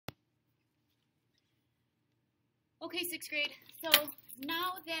Okay, sixth grade, so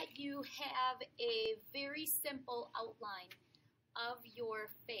now that you have a very simple outline of your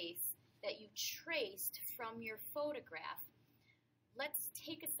face that you traced from your photograph, let's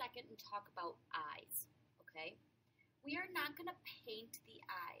take a second and talk about eyes, okay? We are not going to paint the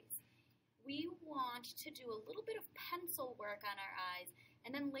eyes. We want to do a little bit of pencil work on our eyes,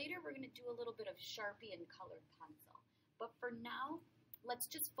 and then later we're going to do a little bit of Sharpie and colored pencil. But for now, let's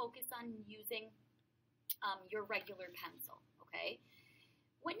just focus on using your regular pencil, okay?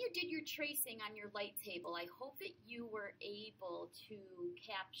 When you did your tracing on your light table, I hope that you were able to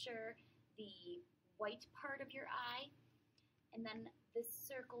capture the white part of your eye, and then this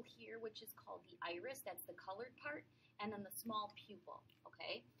circle here, which is called the iris, that's the colored part, and then the small pupil,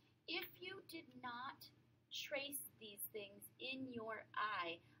 okay? If you did not trace these things in your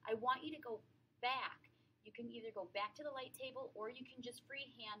eye, I want you to go back. You can either go back to the light table or you can just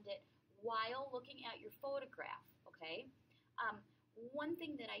freehand it while looking at your photograph, okay? One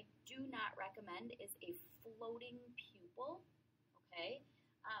thing that I do not recommend is a floating pupil, okay?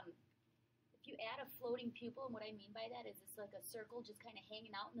 If you add a floating pupil, and what I mean by that is it's like a circle just kind of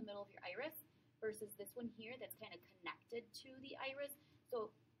hanging out in the middle of your iris versus this one here that's kind of connected to the iris.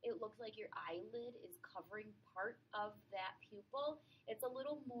 So it looks like your eyelid is covering part of that pupil. It's a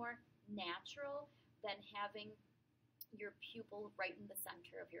little more natural than having your pupil right in the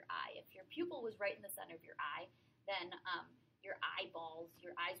center of your eye. If your pupil was right in the center of your eye, then your eyeballs,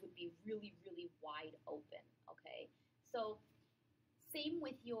 your eyes would be really, really wide open, okay? So same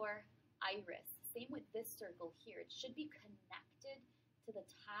with your iris, same with this circle here. It should be connected to the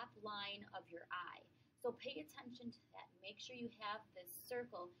top line of your eye. So pay attention to that. Make sure you have this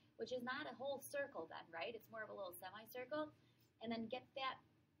circle, which is not a whole circle then, right? It's more of a little semicircle. And then get that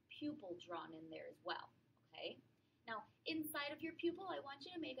pupil drawn in there as well, okay? Now, inside of your pupil, I want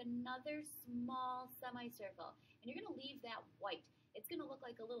you to make another small semicircle, and you're going to leave that white. It's going to look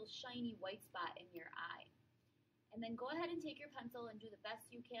like a little shiny white spot in your eye. And then go ahead and take your pencil and do the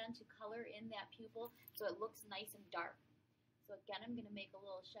best you can to color in that pupil so it looks nice and dark. So again, I'm going to make a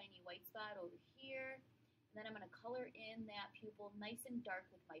little shiny white spot over here, and then I'm going to color in that pupil nice and dark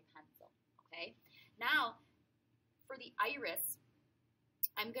with my pencil, okay? Now, for the iris,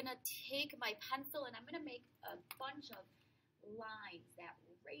 I'm going to take my pencil and I'm going to make a bunch of lines that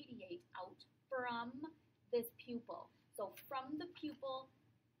radiate out from this pupil. So from the pupil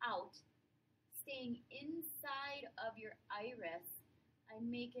out, staying inside of your iris, I'm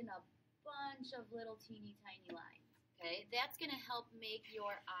making a bunch of little teeny tiny lines, okay? That's going to help make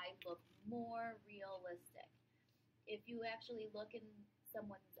your eye look more realistic. If you actually look in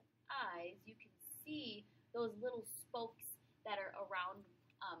someone's eyes, you can see those little spokes that are around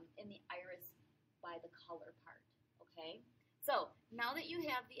in the iris by the color part, okay? So now that you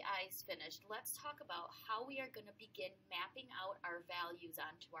have the eyes finished, let's talk about how we are going to begin mapping out our values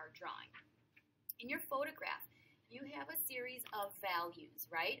onto our drawing. In your photograph, you have a series of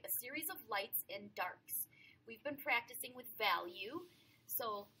values, right? A series of lights and darks. We've been practicing with value,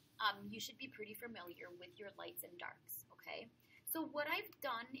 so you should be pretty familiar with your lights and darks, okay? So what I've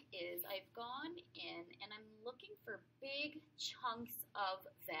done is I've gone in and I'm looking for big chunks of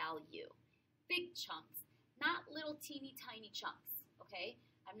value. Big chunks, not little teeny tiny chunks, okay?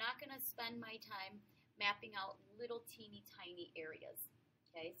 I'm not going to spend my time mapping out little teeny tiny areas,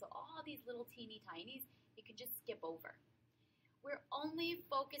 okay? So all these little teeny tinies, you can just skip over. We're only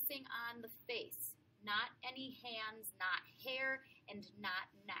focusing on the face, not any hands, not hair, and not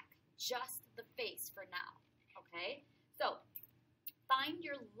neck. Just the face for now, okay? So find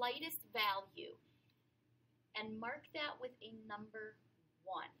your lightest value and mark that with a number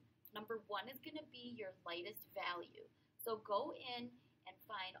 1. Number 1 is going to be your lightest value. So go in and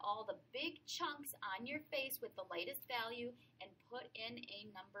find all the big chunks on your face with the lightest value and put in a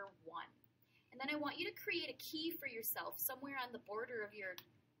number 1. And then I want you to create a key for yourself somewhere on the border of your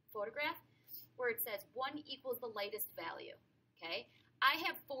photograph where it says 1 equals the lightest value, okay? I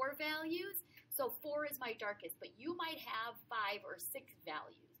have 4 values, so 4 is my darkest, but you might have 5 or 6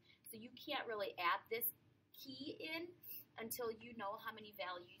 values. So you can't really add this key in until you know how many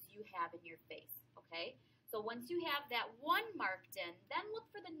values you have in your face, okay? So once you have that 1 marked in, then look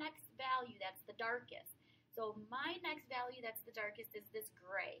for the next value that's the darkest. So my next value that's the darkest is this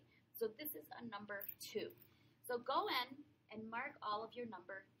gray. So this is a number 2. So go in and mark all of your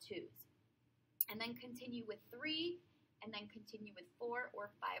number 2s. And then continue with 3, and then continue with 4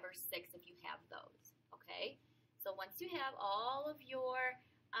 or 5 or 6 if you have those, okay? So once you have all of your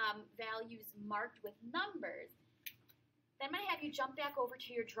values marked with numbers, then I'm going to have you jump back over to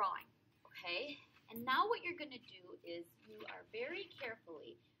your drawing, okay? And now what you're going to do is you are very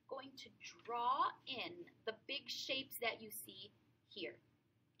carefully going to draw in the big shapes that you see here,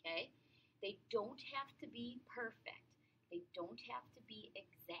 okay? They don't have to be perfect. They don't have to be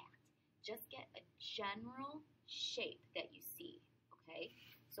exact. Just get a general shape that you see, okay?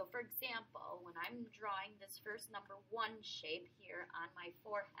 So for example, when I'm drawing this first number 1 shape here on my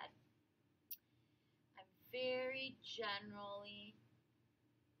forehead, I'm very generally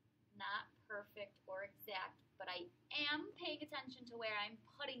not perfect or exact, but I am paying attention to where I'm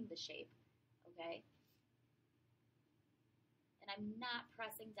putting the shape, okay? And I'm not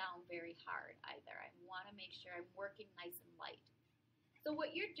pressing down very hard either. I want to make sure I'm working nice and light. So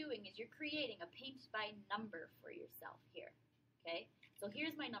what you're doing is you're creating a paint by number for yourself here, okay? So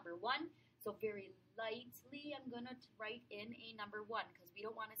here's my number 1. So very lightly, I'm going to write in a number 1 because we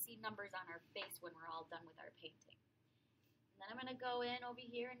don't want to see numbers on our face when we're all done with our painting. And then I'm going to go in over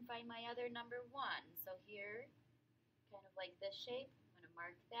here and find my other number 1. So here, kind of like this shape, I'm going to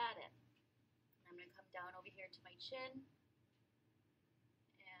mark that in. And I'm going to come down over here to my chin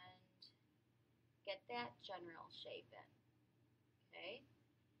and get that general shape in. Okay,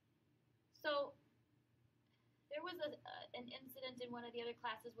 so there was an incident in one of the other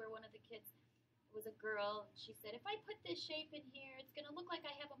classes where one of the kids, it was a girl, and she said, if I put this shape in here, it's going to look like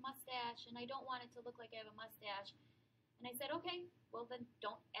I have a mustache, and I don't want it to look like I have a mustache. And I said, okay, well then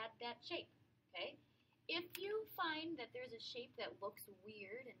don't add that shape, okay? If you find that there's a shape that looks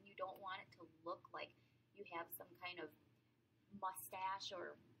weird and you don't want it to look like you have some kind of mustache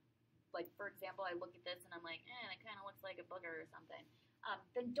or like, for example, I look at this and I'm like, it kind of looks like a booger or something,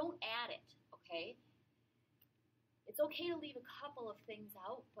 then don't add it, okay? It's okay to leave a couple of things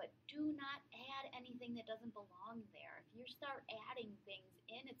out, but do not add anything that doesn't belong there. If you start adding things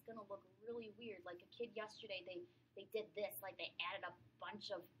in, it's going to look really weird. Like a kid yesterday, they did this, like they added a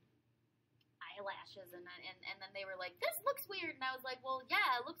bunch of eyelashes, and then they were like, this looks weird, and I was like, well,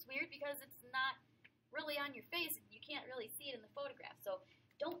 yeah, it looks weird because it's not really on your face. You can't really see it in the photograph, so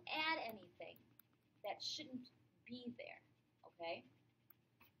don't add anything that shouldn't be there, okay?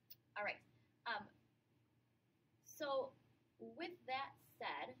 All right. So with that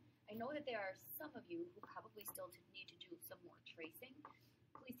said, I know that there are some of you who probably still need to do some more tracing.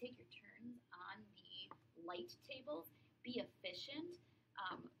 Please take your turns on the light tables. Be efficient.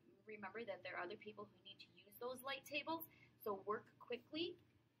 Remember that there are other people who need to use those light tables, so work quickly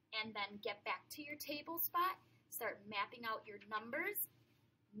and then get back to your table spot. Start mapping out your numbers.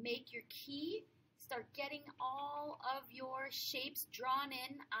 Make your key, start getting all of your shapes drawn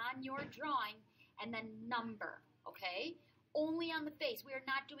in on your drawing, and then number, okay? Only on the face. We are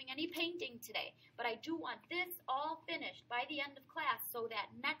not doing any painting today, but I do want this all finished by the end of class so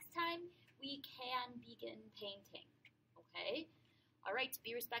that next time we can begin painting, okay? All right,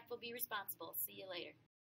 be respectful, be responsible. See you later.